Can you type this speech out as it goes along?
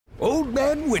Old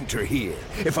Man Winter here.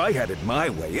 If I had it my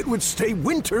way, it would stay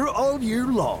winter all year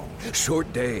long.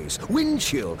 Short days, wind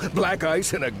chill, black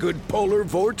ice, and a good polar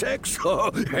vortex.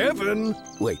 Oh, heaven.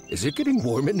 Wait, is it getting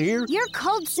warm in here? Your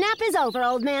cold snap is over,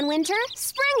 Old Man Winter.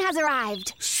 Spring has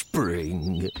arrived.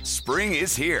 Spring. Spring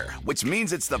is here, which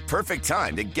means it's the perfect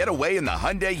time to get away in the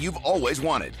Hyundai you've always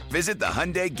wanted. Visit the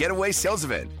Hyundai Getaway Sales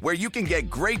Event, where you can get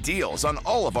great deals on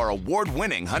all of our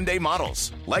award-winning Hyundai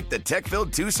models, like the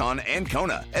tech-filled Tucson and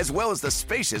Kona, as well as the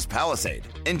spacious Palisade.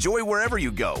 Enjoy wherever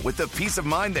you go with the peace of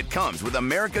mind that comes with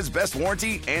America's best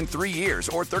warranty and 3 years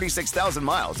or 36,000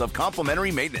 miles of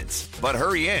complimentary maintenance. But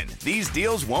hurry in, these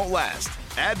deals won't last.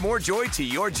 Add more joy to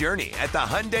your journey at the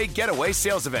Hyundai Getaway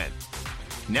Sales Event.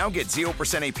 Now get 0%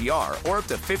 APR or up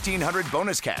to $1,500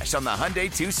 bonus cash on the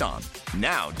Hyundai Tucson.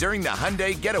 Now, during the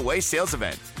Hyundai Getaway Sales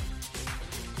Event.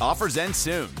 Offers end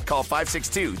soon. Call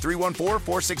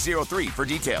 562-314-4603 for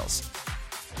details.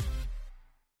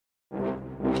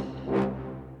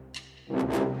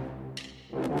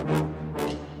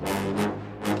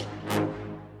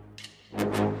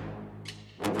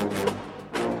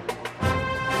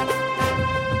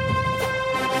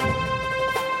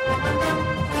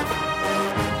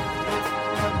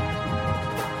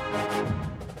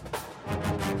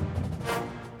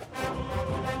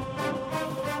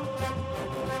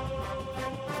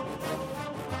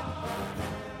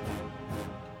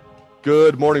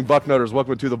 Good morning, Bucknutters.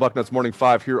 Welcome to the Bucknuts Morning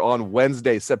 5 here on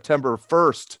Wednesday, September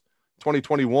 1st,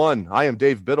 2021. I am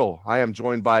Dave Biddle. I am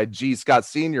joined by G. Scott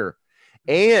Sr.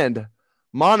 and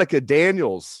Monica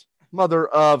Daniels, mother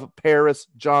of Paris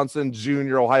Johnson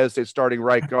Jr., Ohio State starting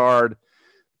right guard.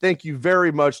 Thank you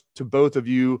very much to both of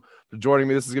you for joining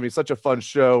me. This is going to be such a fun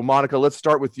show. Monica, let's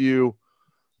start with you.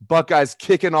 Buckeyes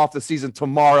kicking off the season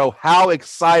tomorrow. How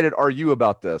excited are you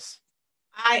about this?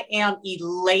 I am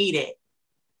elated.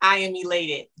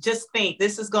 Just think,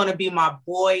 this is going to be my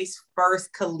boy's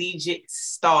first collegiate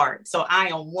start. So I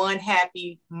am one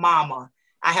happy mama.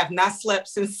 I have not slept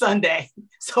since Sunday.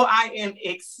 So I am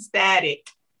ecstatic.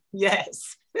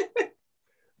 Yes.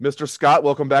 Mr. Scott,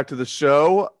 welcome back to the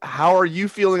show. How are you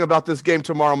feeling about this game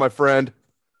tomorrow, my friend?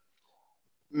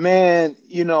 Man,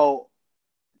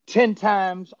 10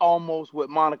 times almost what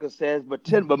Monica says, but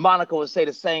Monica would say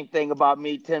the same thing about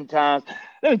me 10 times.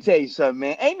 Let me tell you something,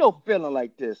 man. Ain't no feeling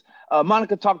like this.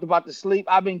 Monica talked about the sleep.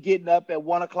 I've been getting up at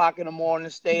 1 o'clock in the morning,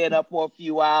 staying up for a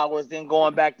few hours, then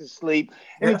going back to sleep.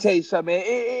 Let me tell you something, man.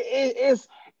 It's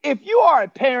if you are a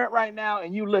parent right now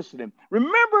and you listening,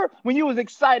 remember when you was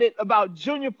excited about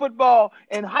junior football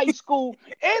in high school?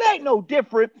 It ain't no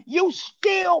different. You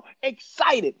still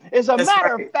excited. As a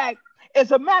matter of fact,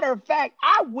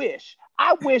 I wish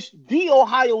the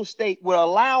Ohio State would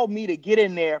allow me to get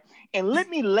in there and let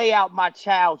me lay out my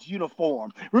child's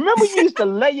uniform. Remember you used to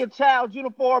lay your child's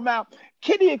uniform out?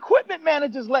 Can the equipment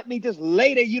managers let me just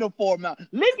lay their uniform out?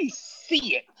 Let me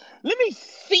see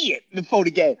it before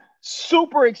the game.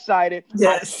 Super excited.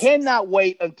 Yes. I cannot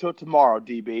wait until tomorrow,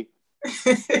 DB.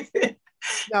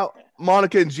 Now,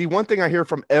 Monica and G, one thing I hear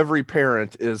from every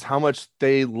parent is how much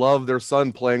they love their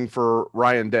son playing for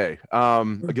Ryan Day.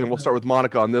 Again, we'll start with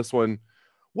Monica on this one.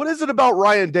 What is it about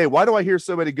Ryan Day? Why do I hear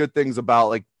so many good things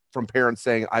about, from parents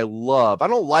saying, I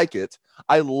don't like it.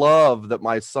 I love that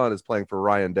my son is playing for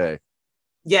Ryan Day.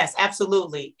 Yes,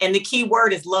 absolutely. And the key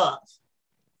word is love.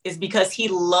 Is because he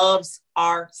loves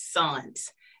our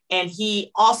sons. And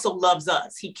he also loves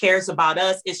us. He cares about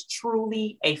us. It's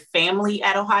truly a family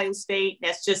at Ohio State.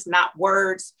 That's just not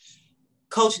words.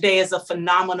 Coach Day is a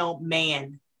phenomenal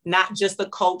man, not just a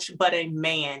coach, but a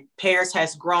man. Paris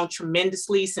has grown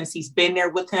tremendously since he's been there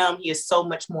with him. He is so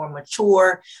much more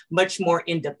mature, much more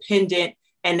independent.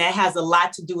 And that has a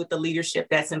lot to do with the leadership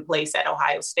that's in place at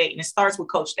Ohio State. And it starts with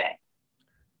Coach Day.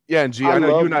 Yeah, and G, I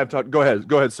know you and I have talked. Go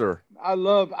ahead, sir.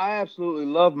 I absolutely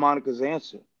love Monica's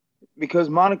answer. Because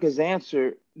Monica's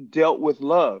answer dealt with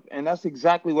love. And that's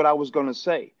exactly what I was going to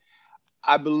say.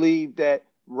 I believe that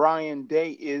Ryan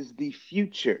Day is the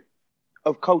future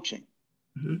of coaching.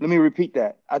 Mm-hmm. Let me repeat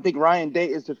that. I think Ryan Day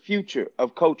is the future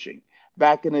of coaching.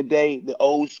 Back in the day, the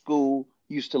old school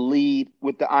used to lead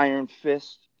with the iron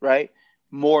fist, right?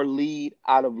 More lead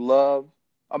out of love.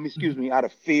 Out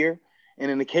of fear. And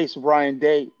in the case of Ryan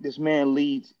Day, this man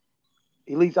leads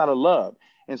out of love.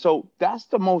 And so that's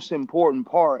the most important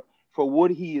part for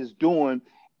what he is doing.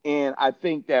 And I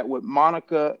think that with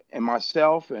Monica and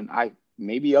myself and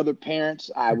maybe other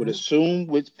parents, I would assume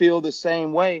would feel the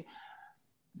same way,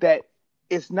 that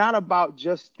it's not about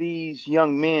just these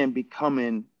young men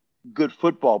becoming good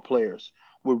football players.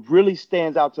 What really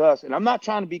stands out to us, and I'm not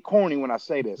trying to be corny when I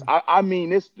say this, I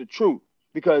mean, it's the truth,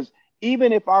 because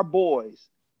even if our boys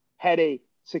had a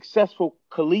successful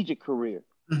collegiate career.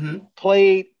 Mm-hmm.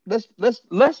 Played,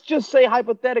 let's just say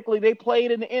hypothetically, they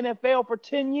played in the NFL for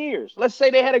 10 years. Let's say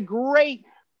they had a great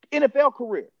NFL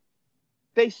career.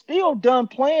 They still done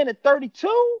playing at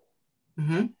 32.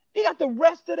 Mm-hmm. They got the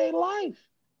rest of their life.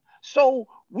 So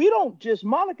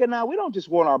Monica and I, we don't just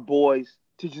want our boys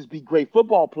to just be great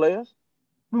football players.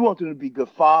 We want them to be good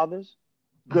fathers,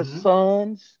 good Mm-hmm.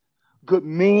 sons, good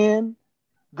men,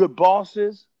 good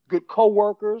bosses, good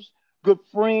coworkers, good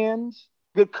friends,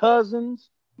 good cousins,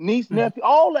 niece, nephew,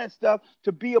 all that stuff,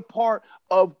 to be a part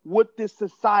of what this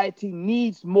society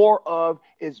needs more of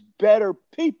is better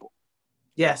people.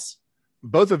 Yes.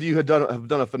 Both of you have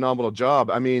done a phenomenal job.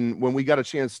 I mean, when we got a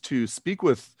chance to speak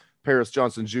with Paris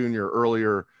Johnson Jr.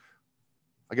 earlier,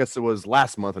 I guess it was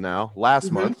last month,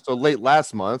 so late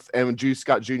last month, and G.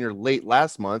 Scott Jr. late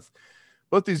last month.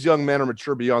 Both these young men are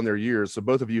mature beyond their years, so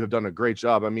both of you have done a great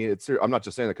job. I mean, I'm not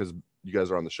just saying that because you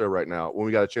guys are on the show right now. When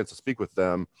we got a chance to speak with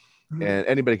them, and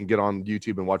anybody can get on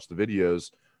YouTube and watch the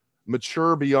videos,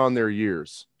 mature beyond their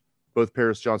years, both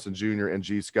Paris Johnson Jr. and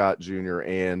G. Scott Jr.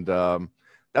 And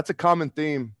that's a common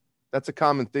theme. That's a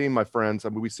common theme, my friends. I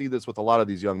mean, we see this with a lot of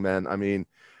these young men. I mean,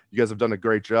 you guys have done a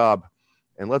great job.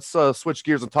 And let's switch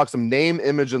gears and talk some name,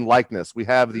 image, and likeness. We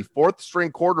have the fourth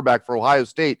string quarterback for Ohio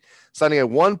State signing a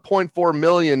 $1.4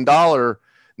 million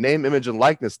name, image, and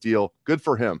likeness deal. Good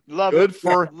for him. Good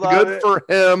for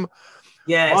him.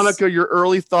 Yes. Monica, your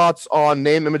early thoughts on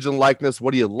name, image, and likeness.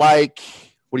 What do you like?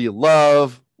 What do you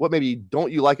love? What maybe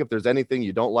don't you like, if there's anything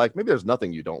you don't like? Maybe there's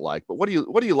nothing you don't like, but what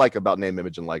do you like about name,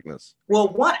 image, and likeness?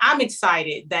 Well, I'm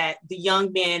excited that the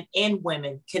young men and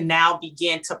women can now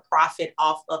begin to profit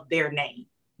off of their name,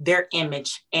 their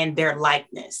image, and their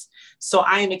likeness. So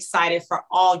I am excited for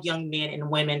all young men and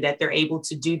women that they're able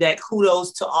to do that.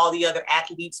 Kudos to all the other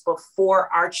athletes before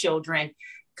our children,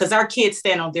 because our kids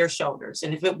stand on their shoulders.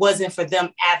 And if it wasn't for them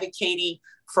advocating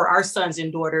for our sons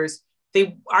and daughters,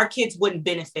 our kids wouldn't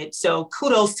benefit. So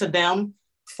kudos to them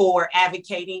for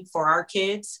advocating for our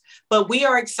kids. But we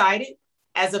are excited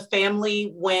as a family.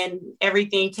 When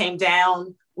everything came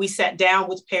down, we sat down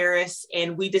with Paris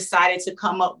and we decided to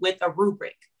come up with a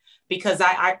rubric, because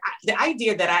the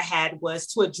idea that I had was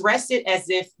to address it as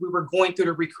if we were going through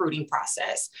the recruiting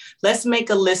process. Let's make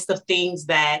a list of things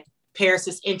that Paris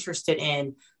is interested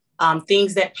in,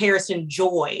 things that Paris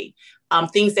enjoy,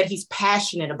 things that he's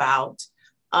passionate about,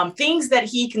 things that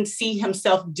he can see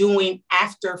himself doing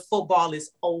after football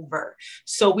is over.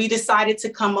 So we decided to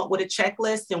come up with a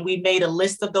checklist, and we made a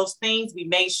list of those things. We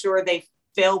made sure they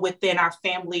fell within our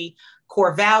family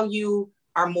core value,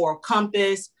 our moral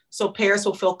compass. So Paris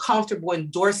will feel comfortable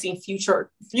endorsing future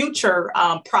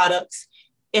products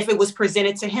if it was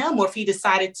presented to him, or if he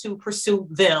decided to pursue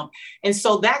them. And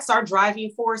so that's our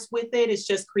driving force with it. It's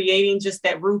just creating just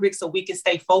that rubric so we can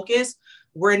stay focused.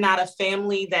 We're not a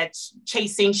family that's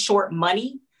chasing short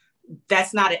money.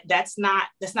 That's not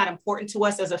important to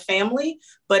us as a family,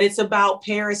 but it's about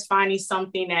Paris finding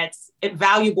something that's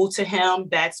valuable to him,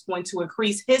 that's going to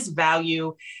increase his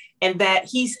value, and that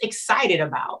he's excited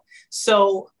about.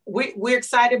 So we're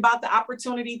excited about the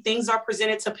opportunity. Things are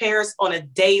presented to Paris on a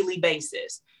daily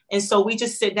basis. And so we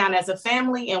just sit down as a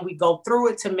family and we go through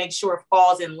it to make sure it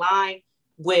falls in line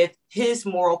with his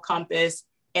moral compass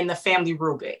and the family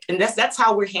rubric. And that's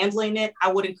how we're handling it.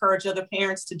 I would encourage other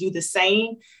parents to do the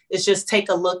same. Is just take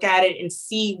a look at it and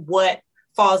see what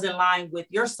falls in line with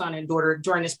your son and daughter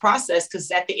during this process. Because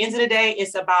at the end of the day,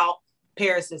 it's about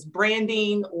Paris's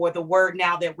branding, or the word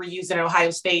now that we're using at Ohio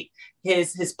State,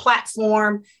 his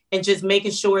platform, and just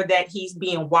making sure that he's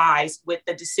being wise with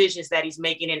the decisions that he's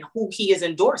making and who he is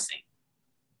endorsing.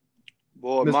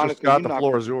 Boy, Mr. Monica, Scott, the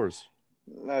floor is yours.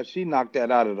 She knocked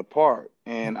that out of the park,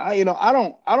 and I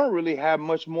don't really have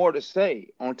much more to say.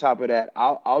 On top of that,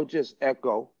 I'll just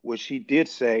echo what she did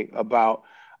say about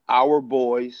our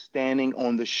boys standing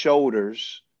on the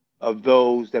shoulders of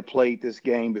those that played this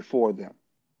game before them.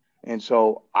 And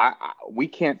so we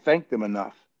can't thank them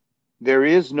enough. There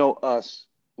is no us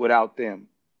without them.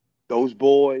 Those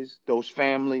boys, those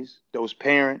families, those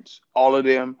parents, all of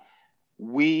them,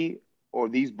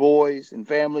 these boys and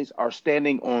families are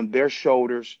standing on their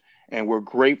shoulders, and we're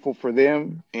grateful for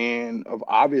them, and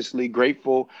obviously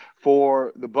grateful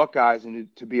for the Buckeyes and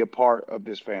to be a part of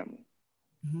this family.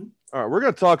 Mm-hmm. All right, we're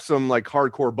going to talk some like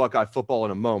hardcore Buckeye football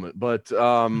in a moment, but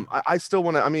I still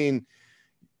want to, I mean,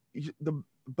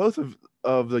 both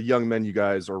of the young men you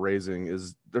guys are raising,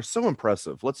 they're so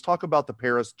impressive. Let's talk about the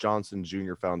Paris Johnson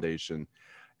Jr. Foundation.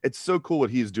 It's so cool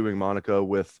what he's doing, Monica,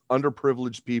 with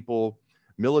underprivileged people,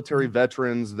 military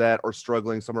veterans that are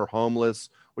struggling. Some are homeless,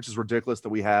 which is ridiculous that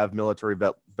we have military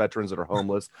veterans that are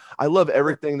homeless. I love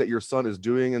everything that your son is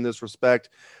doing in this respect.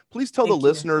 Please tell the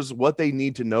listeners what they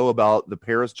need to know about the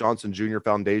Paris Johnson Jr.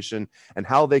 Foundation and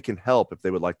how they can help if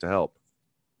they would like to help.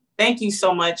 Thank you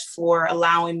so much for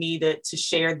allowing me to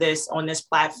share this on this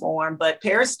platform. But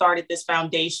Paris started this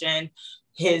foundation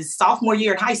his sophomore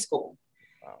year in high school.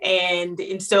 Wow.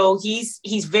 And so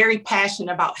he's very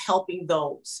passionate about helping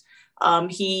those.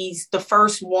 He's the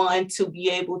first one to be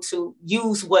able to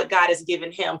use what God has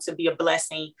given him to be a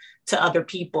blessing to other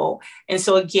people. And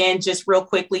so again, just real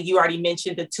quickly, you already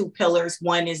mentioned the two pillars.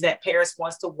 One is that Paris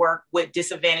wants to work with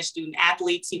disadvantaged student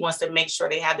athletes. He wants to make sure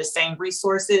they have the same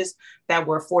resources that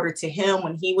were afforded to him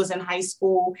when he was in high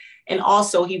school. And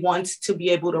also he wants to be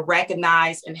able to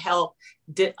recognize and help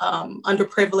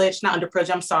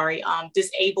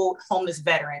disabled homeless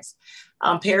veterans.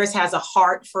 Paris has a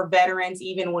heart for veterans.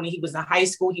 Even when he was in high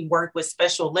school, he worked with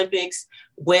Special Olympics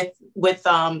with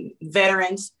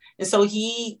veterans. And so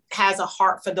he has a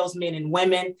heart for those men and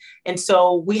women. And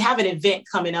so we have an event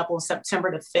coming up on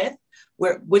September the 5th,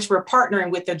 which we're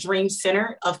partnering with the Dream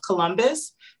Center of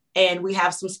Columbus. And we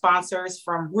have some sponsors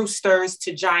from Roosters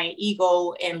to Giant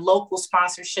Eagle and local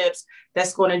sponsorships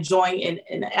that's going to join in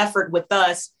an effort with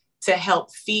us to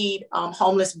help feed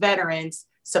homeless veterans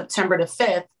September the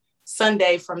 5th.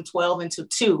 Sunday from 12 until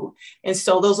 2. And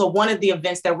so those are one of the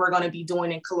events that we're going to be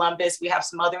doing in Columbus. We have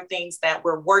some other things that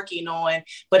we're working on,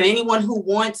 but anyone who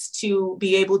wants to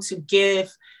be able to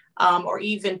give or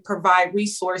even provide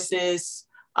resources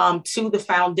to the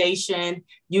foundation,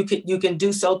 you can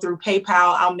do so through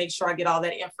PayPal. I'll make sure I get all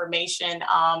that information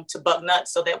to Bucknuts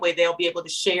so that way they'll be able to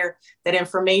share that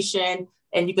information.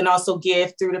 And you can also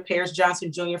give through the Paris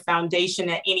Johnson Jr. Foundation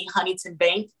at any Huntington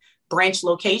Bank branch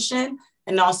location.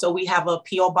 And also we have a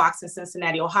P.O. box in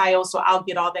Cincinnati, Ohio. So I'll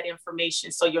get all that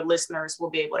information so your listeners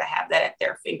will be able to have that at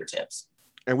their fingertips.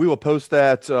 And we will post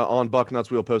that on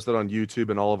Bucknuts. We will post that on YouTube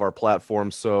and all of our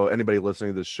platforms. So anybody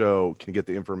listening to this show can get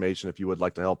the information if you would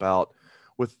like to help out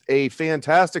with a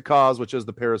fantastic cause, which is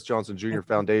the Paris Johnson Jr.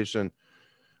 Foundation.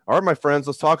 All right, my friends,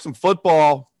 let's talk some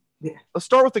football. Yeah. Let's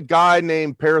start with a guy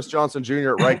named Paris Johnson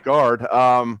Jr. at right guard.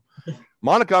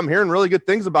 Monica, I'm hearing really good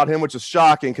things about him, which is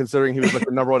shocking considering he was like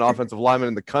the number one offensive lineman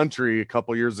in the country a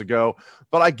couple years ago.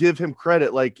 But I give him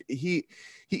credit. Like he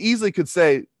easily could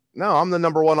say, no, I'm the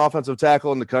number one offensive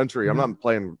tackle in the country. I'm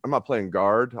not playing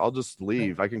guard. I'll just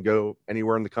leave. I can go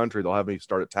anywhere in the country. They'll have me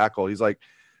start at tackle. He's like,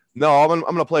 no, I'm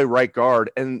going to play right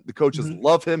guard. And the coaches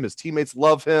love him. His teammates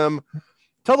love him.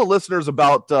 Tell the listeners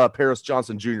about Paris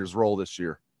Johnson Jr.'s role this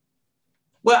year.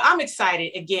 Well, I'm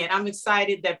excited. Again, I'm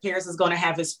excited that Paris is going to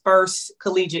have his first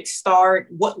collegiate start.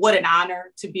 What an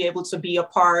honor to be able to be a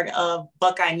part of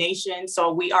Buckeye Nation.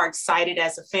 So we are excited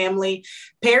as a family.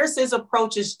 Paris's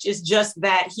approach is just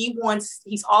that.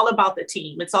 He's all about the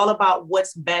team. It's all about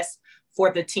what's best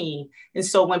for the team. And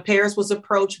so when Paris was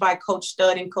approached by Coach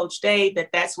Stud and Coach Day,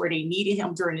 that's where they needed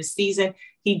him during the season,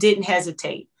 he didn't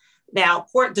hesitate. Now,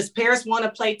 does Paris want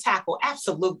to play tackle?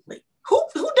 Absolutely.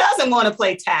 Who doesn't want to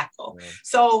play tackle? Yeah.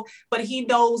 So, but he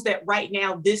knows that right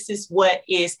now, this is what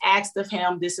is asked of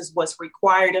him. This is what's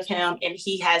required of him. And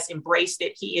he has embraced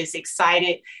it. He is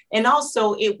excited. And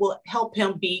also it will help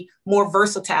him be more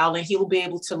versatile and he will be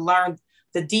able to learn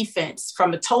the defense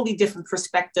from a totally different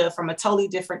perspective, from a totally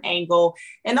different angle.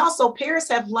 And also Paris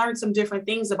have learned some different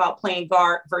things about playing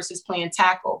guard versus playing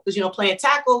tackle. Because, playing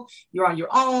tackle, you're on your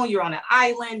own, you're on an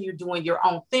island, you're doing your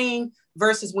own thing.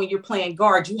 Versus when you're playing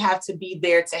guard, you have to be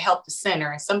there to help the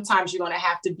center. And sometimes you're going to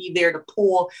have to be there to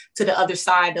pull to the other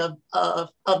side of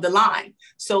the line.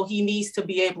 So he needs to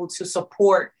be able to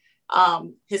support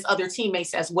his other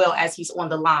teammates as well as he's on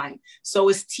the line. So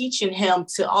it's teaching him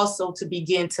to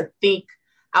begin to think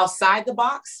outside the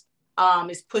box.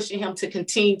 It's pushing him to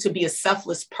continue to be a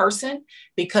selfless person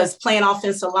because playing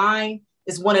offensive line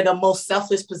is one of the most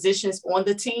selfless positions on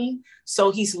the team.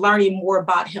 So he's learning more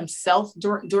about himself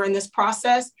during this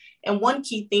process. And one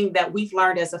key thing that we've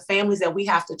learned as a family is that we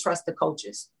have to trust the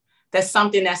coaches. That's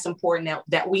something that's important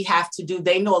that we have to do.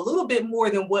 They know a little bit more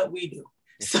than what we do.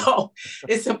 So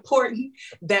it's important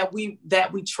that we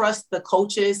trust the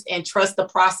coaches and trust the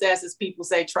process. As people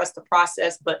say, trust the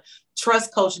process, but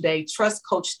trust Coach Day, trust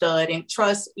Coach Stud, and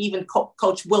trust even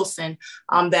Coach Wilson,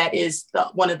 that is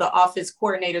one of the offense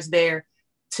coordinators there,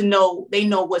 to know they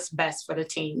know what's best for the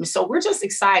team. So we're just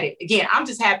excited. Again, I'm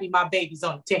just happy my baby's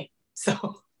on the team.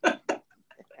 So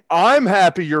I'm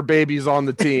happy your baby's on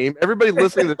the team. Everybody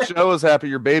listening to the show is happy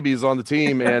your baby's on the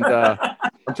team. And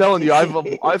I'm telling you,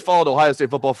 I've followed Ohio State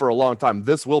football for a long time.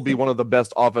 This will be one of the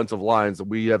best offensive lines that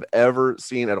we have ever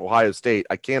seen at Ohio State.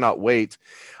 I cannot wait.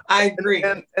 I agree.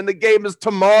 And the game is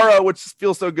tomorrow, which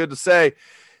feels so good to say.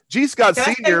 G. Scott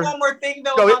Can Sr. I say one more thing,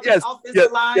 though, about this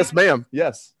offensive line? Yes, ma'am.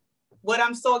 Yes. What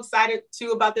I'm so excited, too,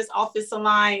 about this offensive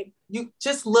line, you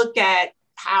just look at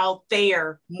how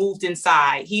Thayer moved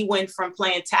inside. He went from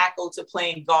playing tackle to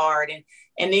playing guard.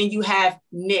 And then you have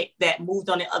Nick that moved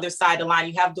on the other side of the line.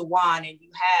 You have DeJuan and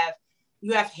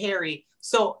you have Harry.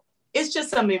 So it's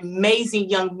just some amazing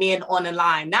young men on the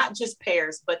line, not just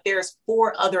Paris, but there's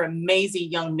 4 other amazing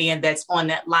young men that's on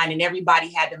that line. And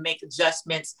everybody had to make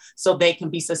adjustments so they can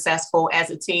be successful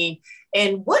as a team.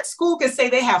 And what school can say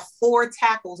they have 4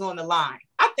 tackles on the line?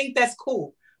 I think that's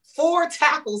cool. 4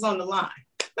 tackles on the line.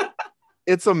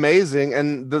 It's amazing.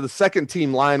 And the second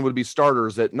team line would be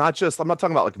starters at not just, I'm not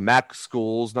talking about like MAC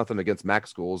schools, nothing against MAC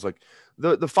schools. Like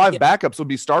the 5 backups would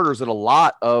be starters at a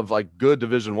lot of like good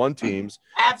Division I teams.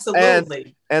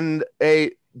 Absolutely. And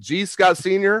a G. Scott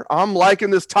Sr., I'm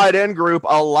liking this tight end group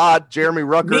a lot. Jeremy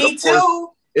Rucker, Me too,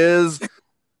 is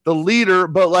the leader,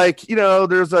 but like, you know,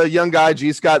 there's a young guy,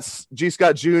 G. Scott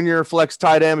Jr., flex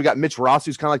tight end. We got Mitch Rossi,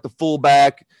 who's kind of like the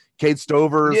fullback. Cade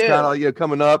Stover's kind of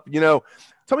coming up,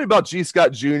 Tell me about G.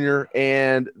 Scott Jr.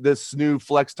 and this new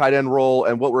flex tight end role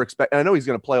and what we're expecting. I know he's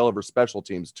going to play all over special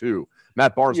teams too.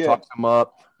 Matt Barnes talks him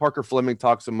up. Parker Fleming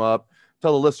talks him up.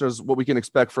 Tell the listeners what we can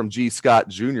expect from G. Scott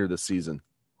Jr. this season.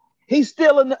 He's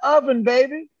still in the oven,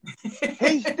 baby.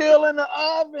 He's still in the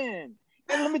oven.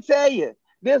 And let me tell you,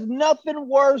 there's nothing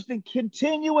worse than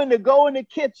continuing to go in the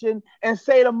kitchen and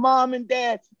say to mom and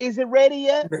dad, is it ready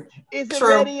yet? Is it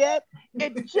ready yet?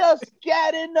 It just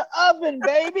got in the oven,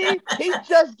 baby. He's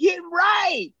just getting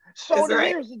right. So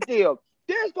here's the deal.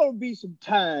 There's going to be some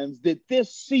times that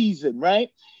this season, right?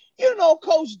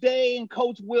 Coach Day and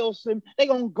Coach Wilson, they're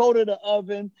going to go to the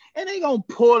oven and they're going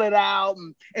to pull it out.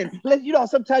 And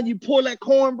sometimes you pull that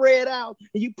cornbread out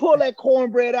and you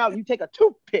you take a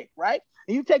toothpick, right?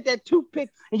 And you take that toothpick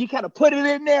and you kind of put it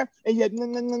in there and you,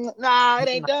 it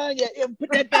ain't done yet. You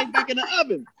put that thing back in the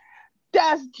oven.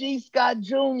 That's G. Scott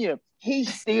Jr.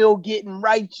 He's still getting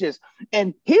righteous.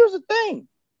 And here's the thing.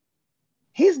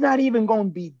 He's not even going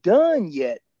to be done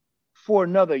yet for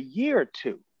another year or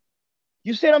 2.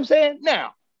 You see what I'm saying?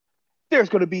 Now, there's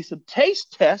going to be some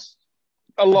taste tests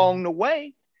along the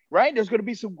way, right? There's going to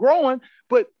be some growing.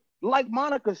 But like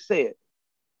Monica said,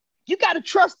 you got to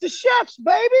trust the chefs,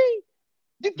 baby.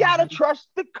 You got to trust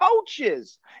the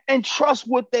coaches and trust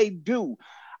what they do.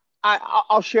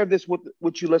 I'll share this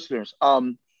with you listeners.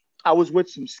 I was with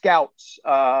some scouts,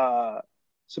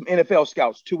 some NFL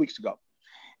scouts 2 weeks ago,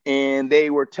 and they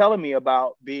were telling me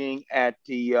about being at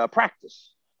the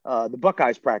practice, the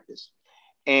Buckeyes practice.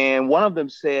 And one of them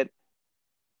said,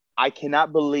 I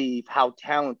cannot believe how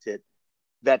talented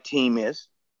that team is,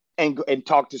 and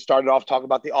started off talking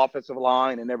about the offensive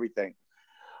line and everything.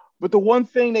 But the one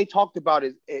thing they talked about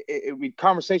is the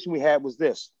conversation we had was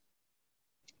this.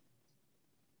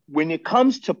 When it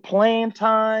comes to playing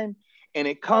time and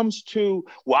it comes to,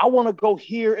 I want to go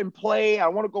here and play, I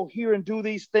want to go here and do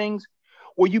these things,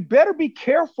 you better be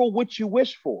careful what you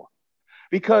wish for,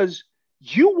 because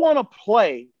you want to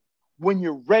play when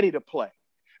you're ready to play.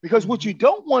 Because what you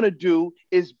don't want to do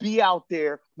is be out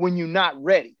there when you're not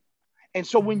ready. And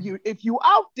so if you're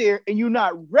out there and you're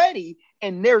not ready,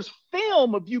 and there's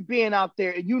film of you being out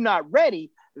there and you're not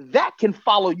ready, that can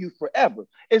follow you forever.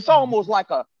 It's almost like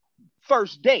a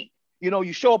first date.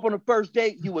 You show up on the first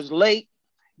date, you was late,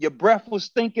 your breath was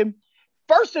stinking.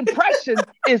 First impression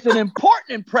is an important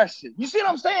impression. You see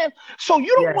what I'm saying? So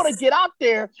you don't want to get out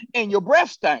there and your breath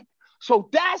stank. So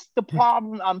that's the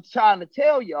problem I'm trying to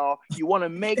tell y'all. You want to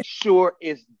make sure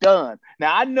it's done.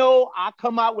 Now, I know I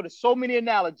come out with so many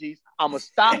analogies. I'm going to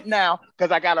stop now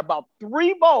because I got about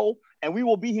 3 more and we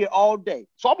will be here all day.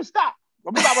 So I'm going to stop.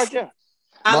 I'm going to stop right there.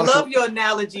 I love your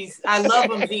analogies. I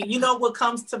love them. You know what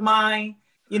comes to mind?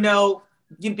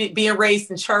 Being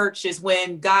raised in church is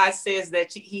when God says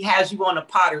that he has you on a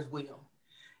potter's wheel.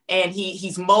 And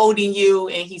he's molding you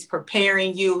and he's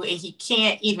preparing you, and he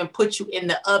can't even put you in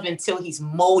the oven till he's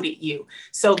molded you.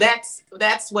 So that's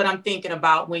what I'm thinking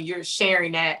about when you're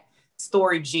sharing that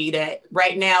story, G, that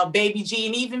right now, baby G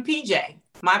and even PJ,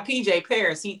 my PJ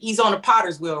Paris, he's on a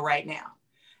potter's wheel right now.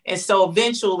 And so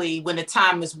eventually when the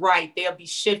time is right, they'll be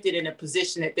shifted in a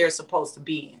position that they're supposed to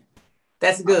be in.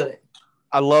 That's good.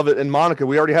 I love it. And Monica,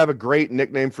 we already have a great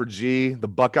nickname for G, the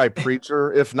Buckeye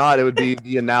Preacher. If not, it would be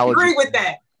the analogy. Agree with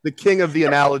that. the king of the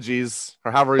analogies,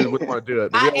 or however you would want to do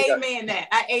it. I amen that.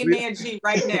 I amen G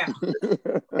right now.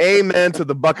 Amen to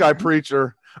the Buckeye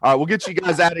preacher. All right, we'll get you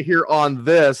guys out of here on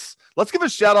this. Let's give a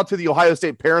shout out to the Ohio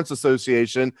State Parents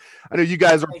Association. I know you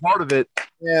guys are part of it,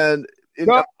 and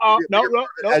No,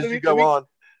 as you go on,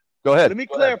 go ahead. Let me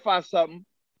clarify something.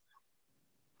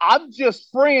 I'm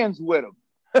just friends with them.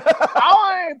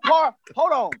 I ain't part.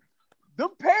 Hold on. Them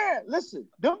parents,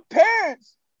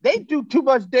 they do too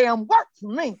much damn work for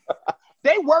me.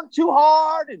 They work too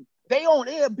hard and they on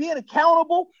air being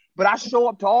accountable, but I show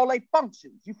up to all their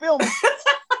functions. You feel me?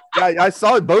 Yeah, I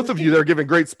saw both of you there giving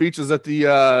great speeches at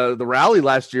the rally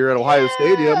last year at Ohio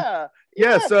Stadium.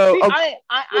 Yeah. So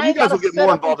see, you guys will get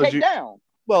more involved as you.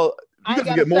 Well, you guys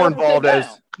will get more involved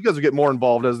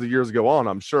as the years go on.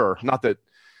 I'm sure. Not that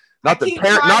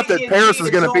Paris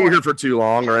is going to be here for too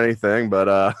long or anything, but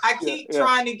I keep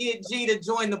trying to get G to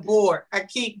join the board.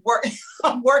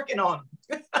 I'm working on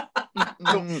him.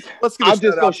 Let's get a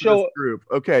shout out to this group.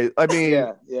 Okay, I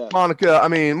mean, Monica. I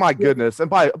mean, my goodness. And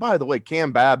by the way,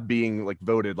 Cam Babb being like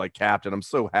voted like captain, I'm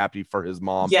so happy for his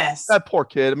mom. Yes, that poor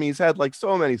kid. I mean, he's had like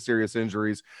so many serious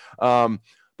injuries.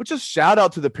 But just shout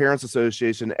out to the Parents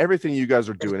Association, everything you guys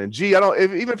are doing. And G,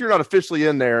 even if you're not officially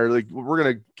in there, like we're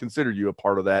gonna consider you a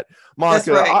part of that.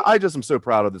 Monica, right. I just am so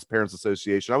proud of this Parents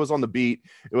Association. I was on the beat.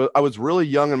 I was really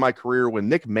young in my career when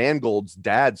Nick Mangold's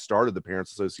dad started the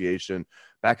Parents Association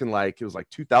back in it was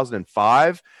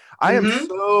 2005. I am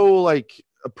so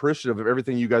appreciative of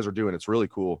everything you guys are doing. It's really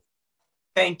cool.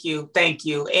 Thank you.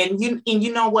 And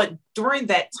you know what? During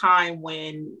that time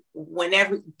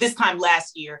this time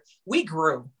last year, we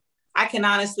grew. I can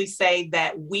honestly say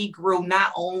that we grew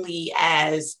not only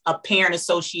as a parent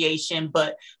association,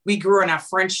 but we grew in our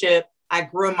friendship. I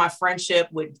grew in my friendship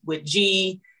with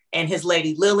G and his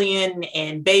lady Lillian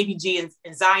and baby G and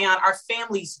Zion. Our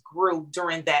families grew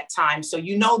during that time. So,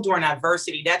 during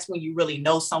adversity, that's when you really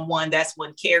know someone. That's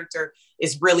when character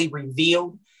is really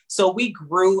revealed. So we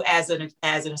grew as an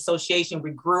association.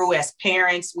 We grew as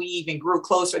parents. We even grew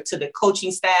closer to the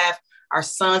coaching staff. Our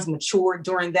sons matured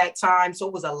during that time. So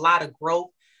it was a lot of growth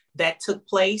that took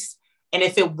place. And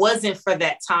if it wasn't for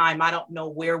that time, I don't know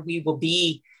where we will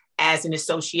be as an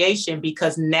association,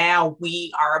 because now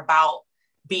we are about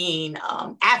being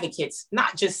advocates,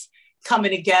 not just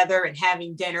coming together and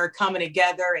having dinner, coming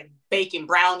together and baking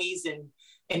brownies and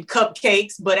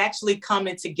cupcakes, but actually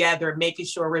coming together and making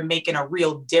sure we're making a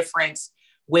real difference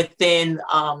within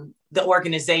the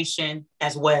organization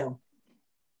as well.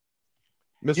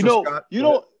 Mr. Scott, you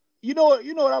know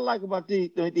what I like about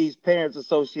these parents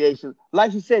associations?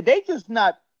 Like you said, they just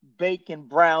not baking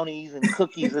brownies and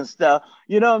cookies and stuff.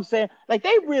 You know what I'm saying? Like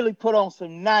they really put on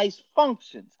some nice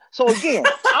functions. So again,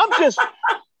 I'm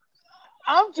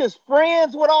just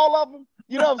friends with all of them.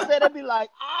 You know what I'm saying? They'd be like,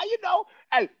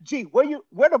 hey, G,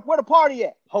 where the party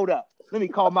at? Hold up. Let me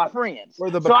call my friends.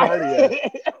 Where the party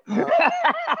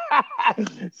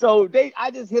at? So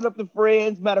I just hit up the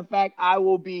friends. Matter of fact, I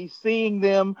will be seeing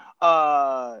them,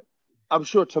 I'm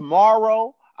sure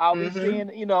tomorrow. I'll be seeing,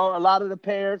 a lot of the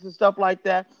parents and stuff like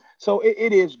that. So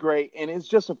it is great. And it's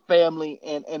just a family.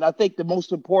 And I think the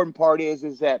most important part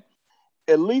is that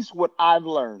at least what I've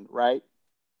learned, right?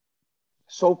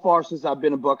 So far since I've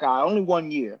been a Buckeye, only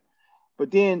 1 year.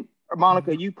 But then,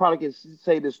 Monica, you probably can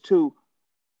say this too.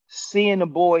 Seeing the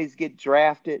boys get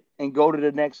drafted and go to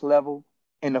the next level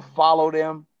and to follow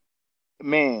them,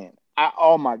 man,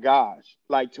 oh my gosh.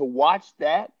 To watch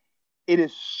that, it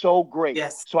is so great.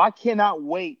 Yes. So I cannot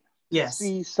wait to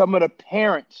see some of the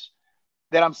parents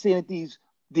that I'm seeing at these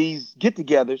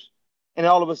get-togethers. And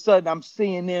all of a sudden, I'm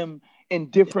seeing them in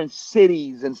different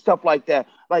cities and stuff like that.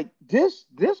 Like this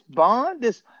bond,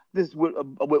 this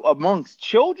amongst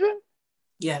children,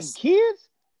 and kids,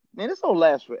 man, this don't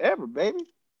last forever, baby.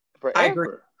 Forever. I agree.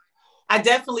 I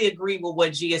definitely agree with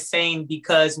what G is saying,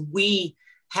 because we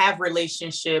have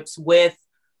relationships with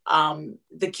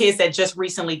the kids that just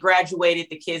recently graduated,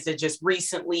 the kids that just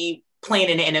recently playing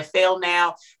in the NFL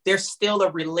now. There's still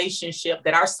a relationship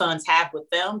that our sons have with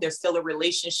them. There's still a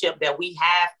relationship that we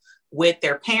have with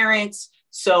their parents.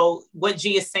 So what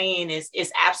G is saying is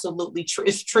absolutely true.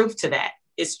 It's truth to that.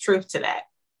 It's truth to that.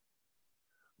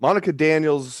 Monica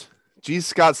Daniels, G.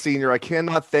 Scott Sr., I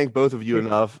cannot thank both of you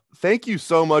enough. Thank you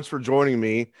so much for joining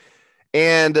me.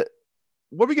 And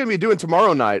what are we going to be doing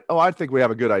tomorrow night? Oh, I think we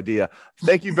have a good idea.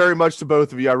 Thank you very much to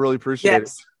both of you. I really appreciate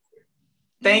it.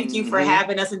 Thank you for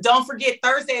having us. And don't forget,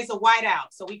 Thursday is a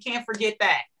whiteout, so we can't forget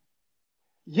that.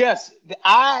 Yes,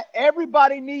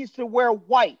 everybody needs to wear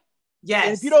white. Yes.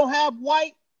 And if you don't have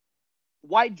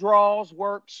white drawers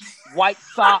works, white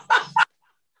socks.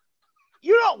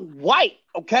 White,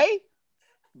 okay?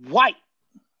 White.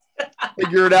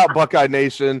 Figure it out, Buckeye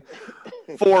Nation.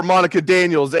 For Monica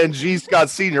Daniels and G. Scott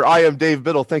Sr., I am Dave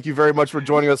Biddle. Thank you very much for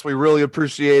joining us. We really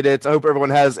appreciate it. I hope everyone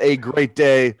has a great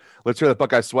day. Let's hear that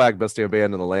Buckeye swag, best damn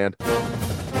band in the land.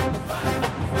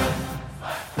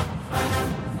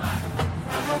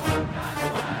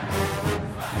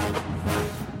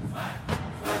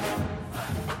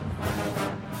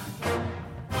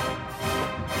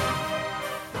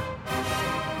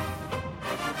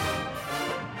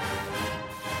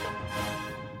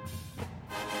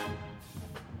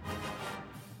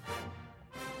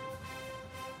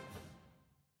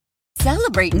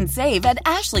 Celebrate and save at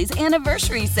Ashley's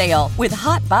Anniversary Sale. With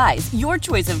Hot Buys, your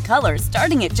choice of colors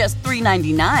starting at just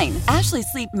 $3.99. Ashley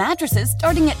Sleep mattresses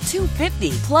starting at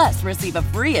 $2.50. Plus, receive a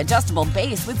free adjustable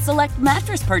base with select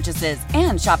mattress purchases.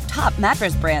 And shop top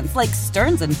mattress brands like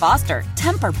Stearns & Foster,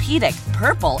 Tempur-Pedic,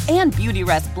 Purple, and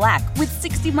Beautyrest Black with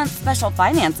 60-month special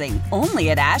financing. Only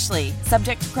at Ashley.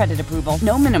 Subject to credit approval.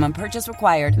 No minimum purchase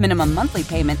required. Minimum monthly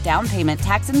payment, down payment,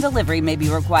 tax, and delivery may be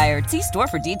required. See store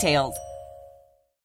for details.